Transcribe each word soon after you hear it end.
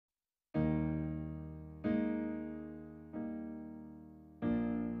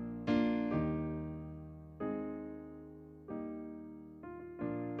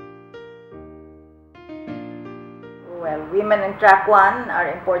Well, women in track 1 are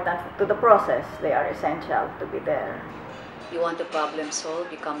important to the process. They are essential to be there. You want to problem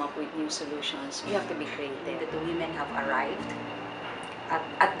solve, you come up with new solutions. You have to be creative. The women have arrived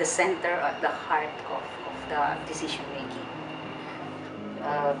at the center, at the heart of the decision making.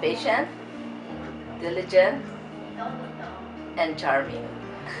 Patient, diligent, and charming.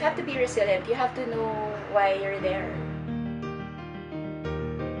 You have to be resilient. You have to know why you're there.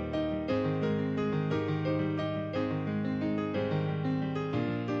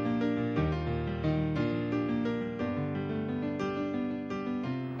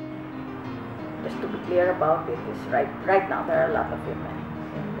 Just to be clear about it, is right now there are a lot of women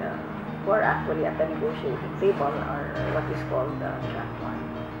who are actually at the negotiating table, or what is called track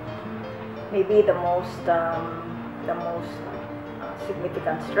 1. Maybe the most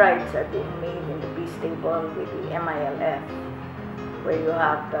significant strides are being made in the peace table with the MILF, where you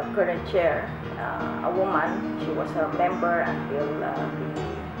have the current chair, a woman. She was a member until the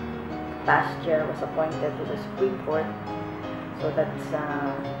past chair was appointed to the Supreme Court. So that's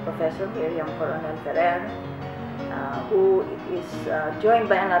Professor Miriam Coronel Ferrer, who is joined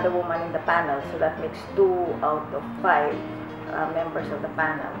by another woman in the panel. So that makes 2 out of 5 members of the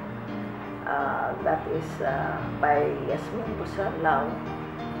panel. That is by Yasmin Busa-Lau,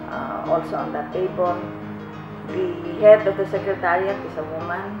 also on that table. The head of the secretariat is a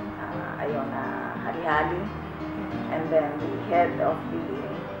woman, Ayona Harihali, and then the head of the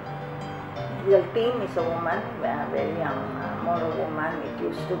legal team is a woman, a very young Moro woman. It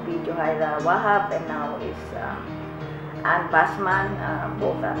used to be Johaira Wahab, and now is Ann Pasman,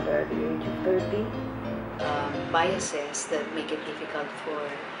 both under the age of 30. Biases that make it difficult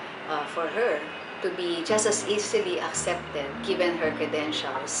for her to be just as easily accepted, given her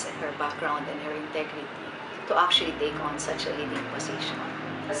credentials, her background, and her integrity, to actually take on such a leading position.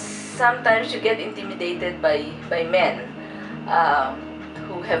 Sometimes you get intimidated by men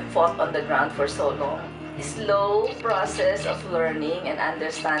who have fought on the ground for so long. Slow process of learning and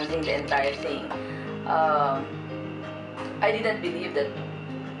understanding the entire thing. I didn't believe that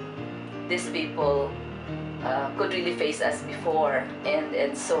these people could really face us before,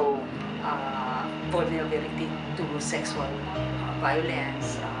 and so vulnerability to sexual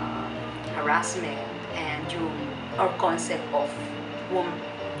violence, harassment, and our concept of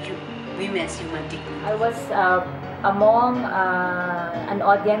women's human dignity. I was among an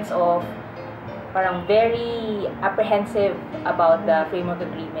audience of parang very apprehensive about the framework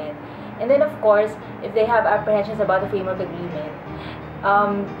agreement. And then of course, if they have apprehensions about the framework agreement,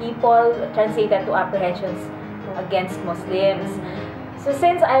 people translate that to apprehensions against Muslims. So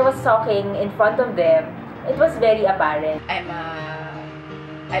since I was talking in front of them, it was very apparent. I'm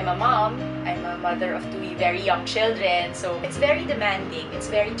a mom. I'm a mother of 2 very young children, so it's very demanding. It's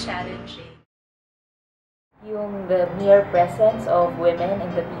very challenging. The mere presence of women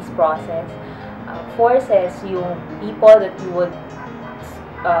in the peace process forces yung people that you would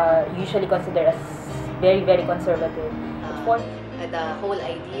usually consider as very, very conservative. The whole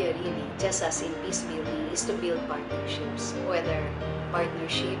idea really, just as in peace building, is to build partnerships, whether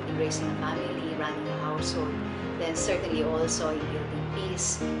partnership in raising a family, running a household, then certainly also in building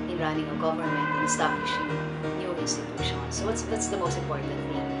peace, in running a government, in establishing new institutions. So that's the most important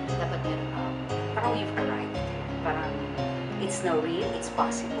thing. Dapat meron. Parang we've arrived. Parang it's now real, it's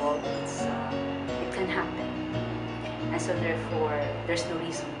possible, it can happen. And so therefore, there's no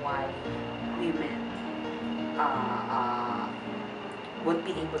reason why women won't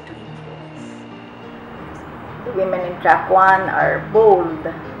be able to influence. The women in track 1 are bold.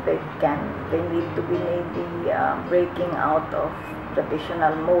 They need to be maybe breaking out of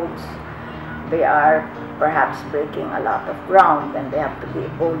traditional modes. They are perhaps breaking a lot of ground, and they have to be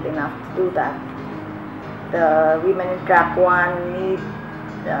bold enough to do that. The women in track 1 need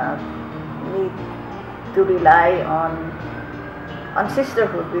to rely on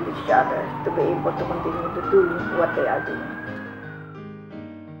sisterhood with each other to be able to continue to do what they are doing.